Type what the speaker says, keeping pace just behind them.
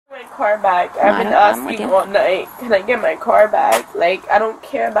car back. I've been asking all night, can I get my car back? Like, I don't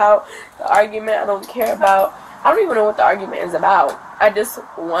care about the argument. I don't even know what the argument is about. I just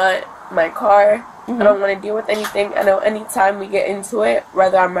want my car. I don't want to deal with anything. I know anytime we get into it,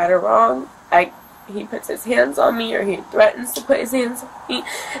 whether I'm right or wrong, he puts his hands on me or he threatens to put his hands on me.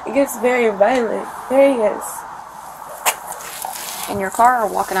 It gets very violent. There he is. In your car or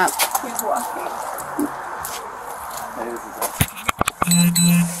walking up? He's walking.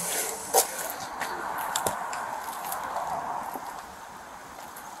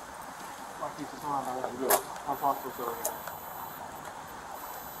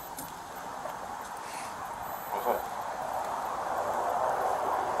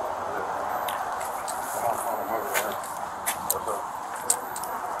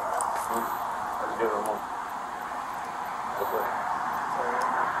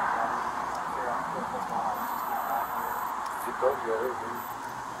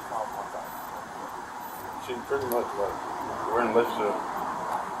 She pretty much like we're in a relationship,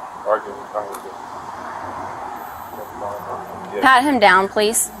 arguing, conversation. Yeah. Pat him down,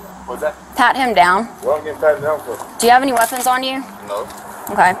 please. What's that? Pat him down. What I'm getting patted down for? Do you have any weapons on you? No.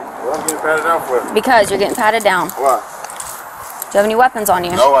 Okay. What I'm getting patted down for? Because you're getting patted down. Why? Do you have any weapons on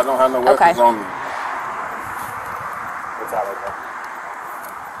you? No, I don't have no weapons on me. What's that like that?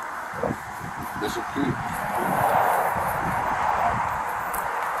 This is cute.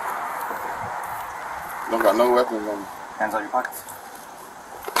 Don't got no weapons on me. Hands on your pockets.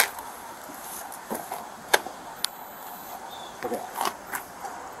 Okay.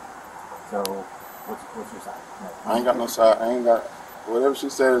 So, what's your side? No. I ain't got no side. I ain't got... Whatever she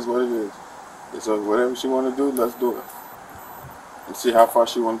said is what it is. So whatever she want to do, let's do it. And see how far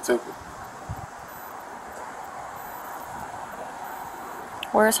she want to take it.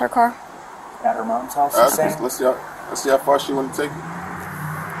 Where is her car? At her mom's house, Let's see how far she want to take it.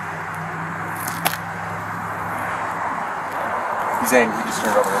 He's saying he just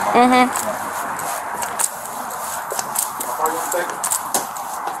turned over her mom. Mm-hmm. How far you want to take it?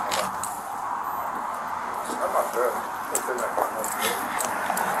 I'm not sure.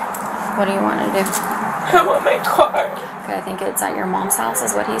 What do you want to do? I want my car. Okay, I think it's at your mom's house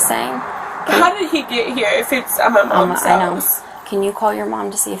is what he's saying. How did he get here if it's at my mom's house? I know. Can you call your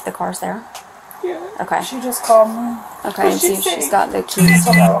mom to see if the car's there? Yeah. Okay. She just called me. Okay, and see if she's got the keys.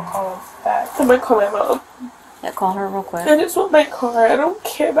 So I'll call back. I'm gonna call my mom. Yeah, call her real quick. I just want my car. I don't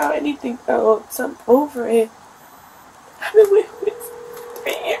care about anything else. I'm over it. I've been with it for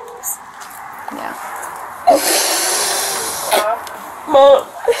 3 years. Yeah. Mom,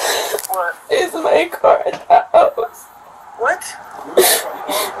 what is my car at the house? What?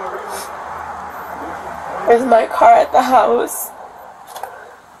 Is my car at the house?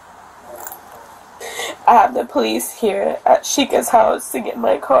 I have the police here at Sheikah's house to get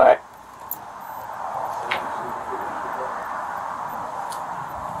my car.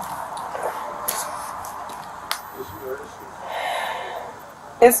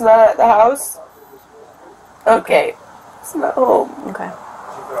 It's not at the house? Okay. It's not home. Okay.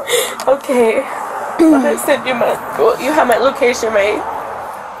 Okay. I said you have my location, right?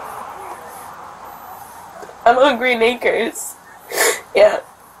 I'm on Green Acres. Yeah.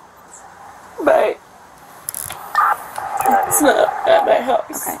 But it's not at my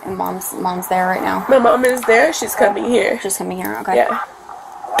house. Okay, and mom's there right now? My mom is there. She's coming here. She's coming here, okay. Yeah.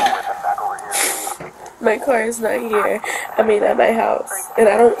 My car is not here. I mean, at my house. And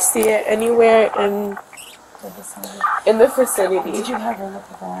I don't see it anywhere in the vicinity. Did you have her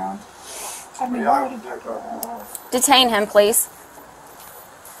look around? I mean, why would you Detain him, please.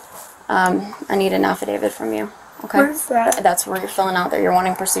 I need an affidavit from you. Okay. Where's that? That's where you're filling out that you're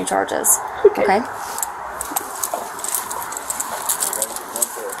wanting to pursue charges. Okay.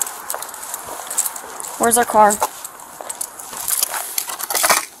 Where's our car?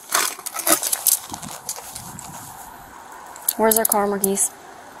 Where's our car, Marquis?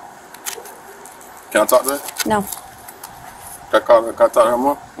 Can I talk to her? No. Can I talk to her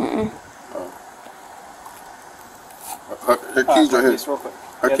more? Mm-mm. Her keys right here.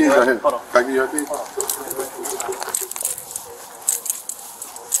 Her keys right here. Can I give you her keys?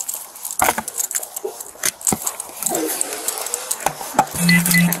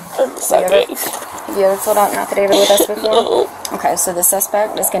 I'm sorry. Have you ever filled out an affidavit with us before? No. Okay, so the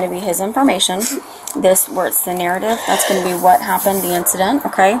suspect is going to be his information. This, where it's the narrative, that's going to be what happened, the incident,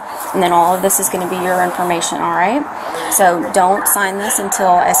 okay? And then all of this is going to be your information, all right? So don't sign this until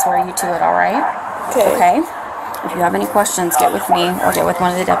I swear you to it, all right? Okay. If you have any questions, get with me or get with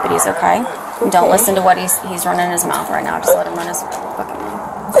one of the deputies, okay? And don't listen to what he's running his mouth right now. Just let him run his fucking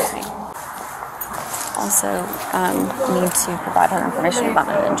mouth. Okay. also need to provide her information about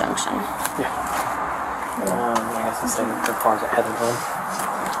an injunction. I guess the same for cars at Heatherland.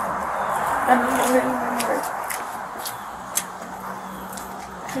 I don't remember.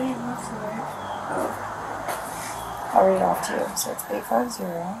 I'll read it off to you. So it's 850. It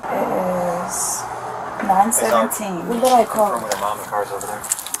is 917. When did I call? Confirm with her mom, the car's over there.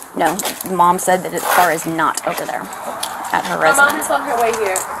 No, Mom said that the car is not over there at her My mom residence. is on her way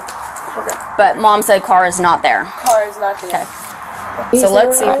here. Okay. But Mom said car is not there. Car is not there. Okay. So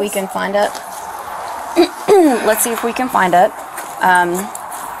let's see if we can find it. Let's see if we can find it.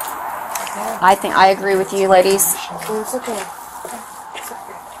 I think I agree with you, ladies. It's okay.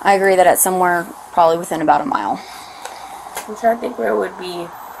 I agree that it's somewhere probably within about a mile. I'm trying to think where it would be.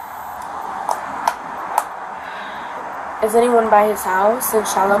 Is anyone by his house in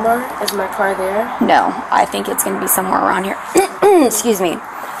Shalimar? Is my car there? No, I think it's going to be somewhere around here. Excuse me.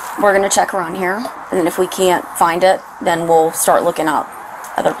 We're going to check around here, and then if we can't find it, then we'll start looking up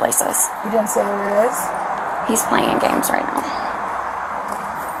other places. You didn't say where it is? He's playing games right now.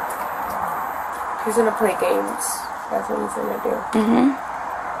 He's gonna play games. That's what he's gonna do. Mm-hmm.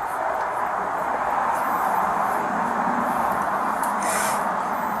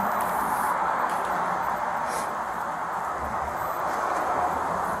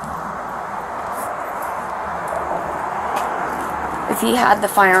 If he had the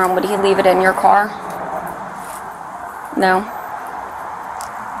firearm, would he leave it in your car? No?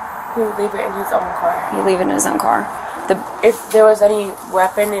 He would leave it in his own car. He'd leave it in his own car. If there was any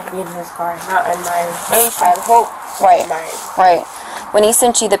weapon, it'd be in his car, not in mine. I hope Right. mine. Right. When he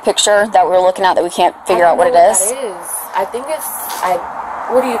sent you the picture that we're looking at that we can't figure out what it is. That is. I think it's.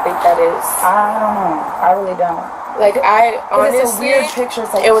 What do you think that is? I don't know. I really don't. Like honestly, It's a weird picture.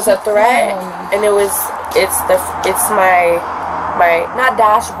 It's like it was a threat, and it's my not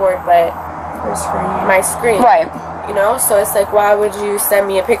dashboard, but my screen. Right. You know, so it's like, why would you send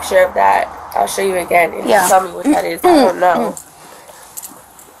me a picture of that? I'll show you again and Yeah. tell me what that is. I don't know.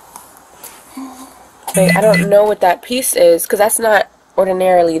 Like, I don't know what that piece is because that's not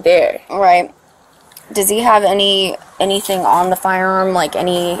ordinarily there. Right. Does he have anything on the firearm, like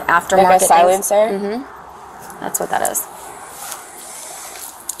any aftermarket Like a silencer? Mm-hmm. That's what that is.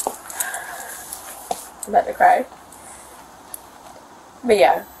 I'm about to cry. But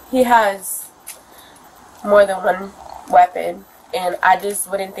yeah, he has more than one weapon, and I just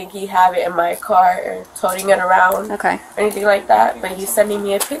wouldn't think he'd have it in my car or toting it around. Okay. Or anything like that. But he's sending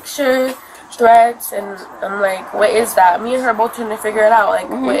me a picture, threats, and I'm like, what is that? Me and her both trying to figure it out. Like,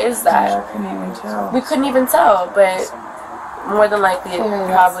 what is that? I couldn't even tell. We couldn't even tell, but more than likely it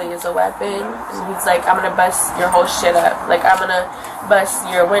probably is a weapon. And he's like, I'm gonna bust your whole shit up. Like, I'm gonna bust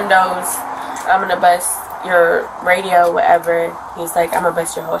your windows. I'm gonna bust your radio, whatever. He's like, I'm gonna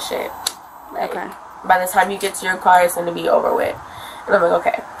bust your whole shit. Like, Okay. by the time you get to your car, it's gonna be over with. And I'm like,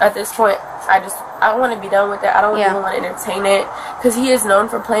 okay. At this point, I want to be done with it. I don't even want to entertain it because he is known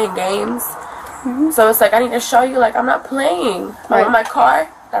for playing games. Mm-hmm. So it's like, I need to show you, like, I'm not playing. Right. On my car,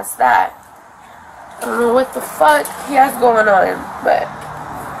 that's that. I don't know what the fuck he has going on, but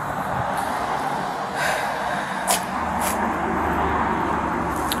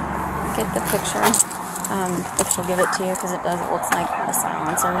Get the picture. If she'll give it to you, because it does. It looks like a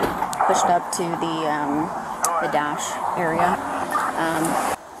silencer pushed up to the dash area.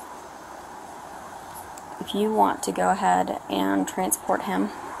 If you want to go ahead and transport him,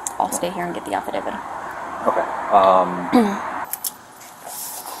 I'll stay here and get the affidavit. Okay.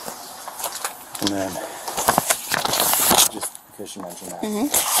 And then, just because you mentioned that.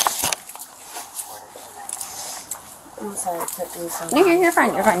 I'm sorry, it took me so No, you're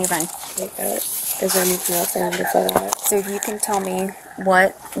fine. You're fine. You're fine. like that. Is there anything else I need to fill out? So if you can tell me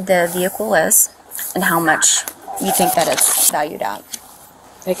what the vehicle is and how much you think that it's valued at.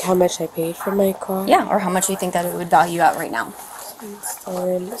 Like how much I paid for my car? Yeah, or how much you think that it would value at right now.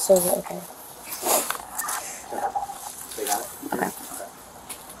 Stolen. So, okay. They got it? Okay.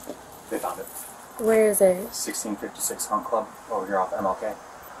 They found it. Where is it? 1656 Hunt Club over here off MLK.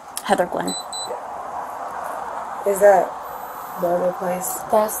 Heather Glen. Is that the other place?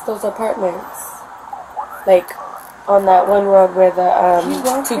 That's those apartments. Like, on that one road where the,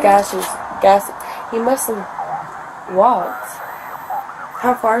 two gas. He must have walked.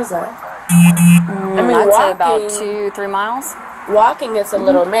 How far is that? I mean, I'd say walking, about 2-3 miles. walking it's a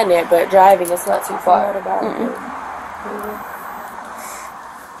little minute, but driving it's not too far.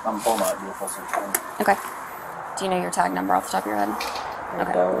 I'm pulling out vehicle search. Okay. Do you know your tag number off the top of your head?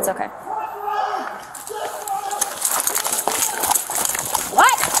 Okay, don't. it's okay.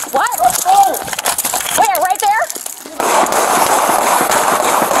 What? What? Where? Right there?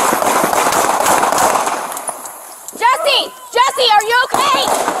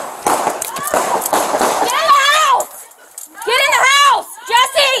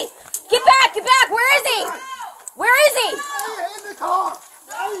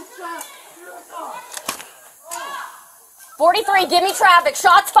 Give me traffic.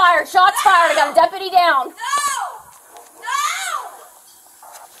 Shots fired. Shots fired. I got a deputy down. No!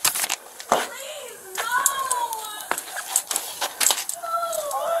 Please, no!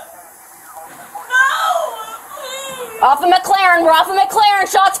 Please. Off of McLaren. We're off of McLaren.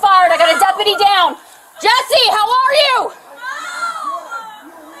 Shots fired. I got a deputy down. Jesse, how are you?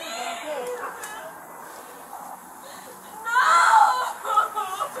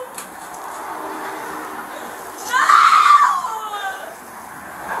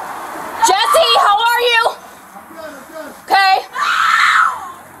 Jesse, how are you? Okay.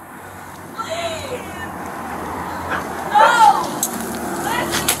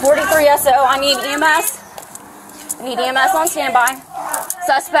 43 SO, I need EMS. I need EMS on standby.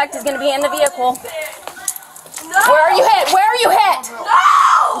 Suspect is going to be in the vehicle. Where are you hit? Where are you hit?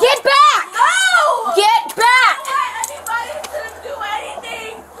 Get back! Get back!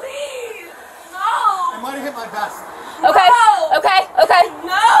 I might have hit my vest. Okay, okay, okay.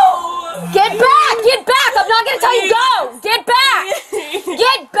 No! Get back! Get back! I'm not going to tell you go! Get back!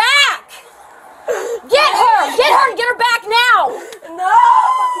 Get back! Get her! Get her and get her back now! No!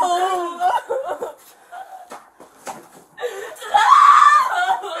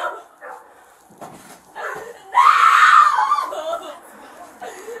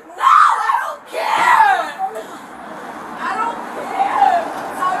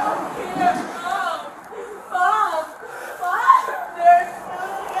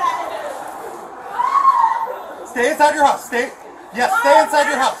 Stay inside your house. Stay. Yes, stay inside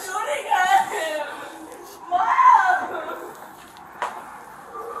your house.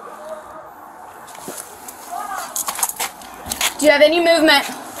 Do you have any movement?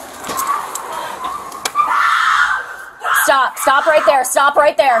 Stop. Stop right there. Stop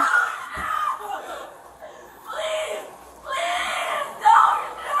right there.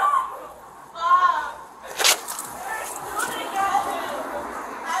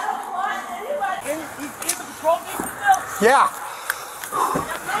 Yeah.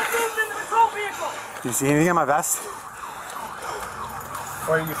 Do you see anything in my vest?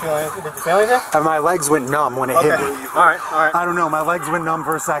 Or you feel anything? Did you feel anything? My legs went numb when it hit me. All right, all right. I don't know. My legs went numb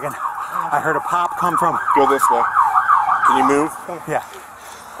for a second. I heard a pop come from. Go this way. Can you move? Yeah.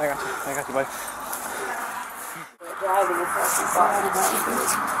 I got you, buddy.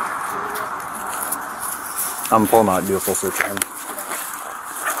 I'm pulling out, do a full search on him.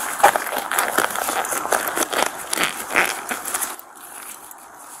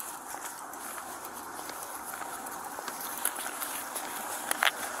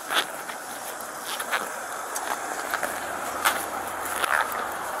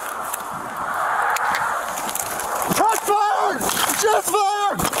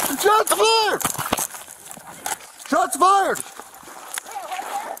 Shots fired!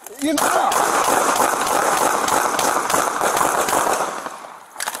 You know.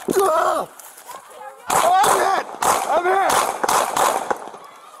 I'm hit!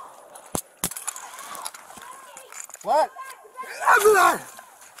 What? I'm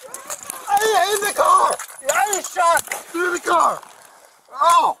in the car! I was shot through the car!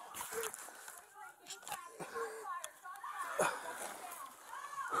 Oh!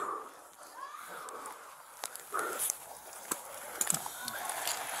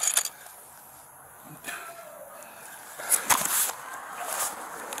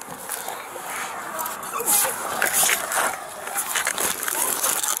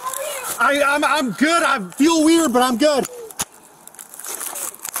 I'm good. I feel weird, but I'm good.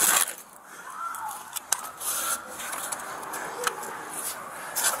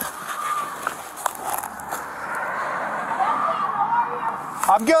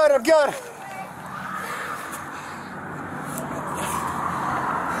 I'm good. I'm good.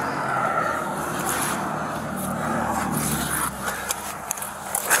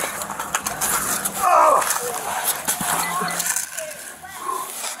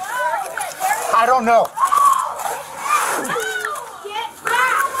 I don't know.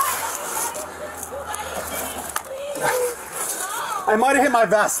 I might have hit my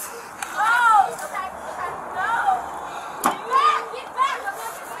vest.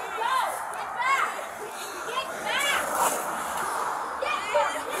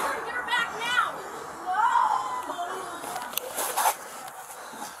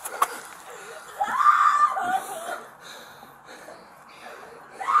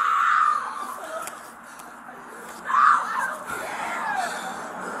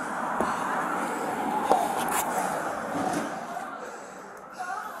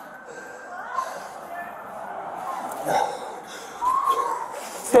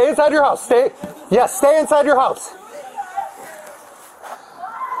 Stay inside your house. Stay. Yes, stay inside your house.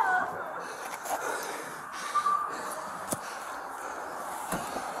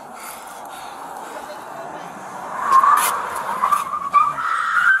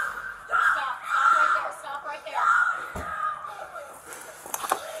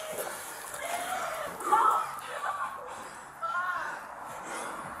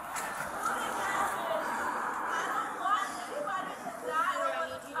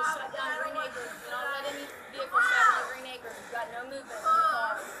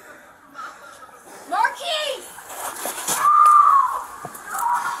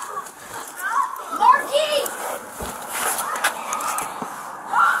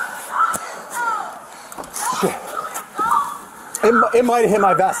 It might have hit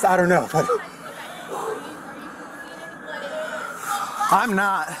my vest. I don't know. But I'm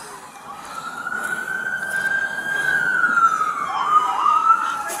not.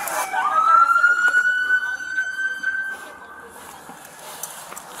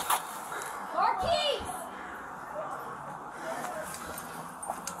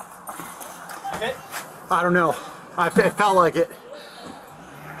 I don't know. It felt like it.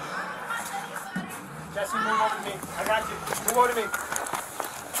 Jesse, move over to me. I got you. Move over to me.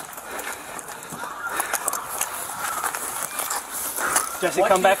 Jesse,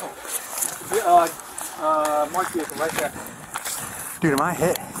 come back. Mark's vehicle, right there. Dude, am I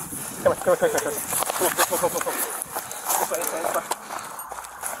hit? Come on. This way.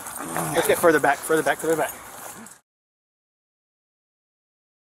 Let's get further back.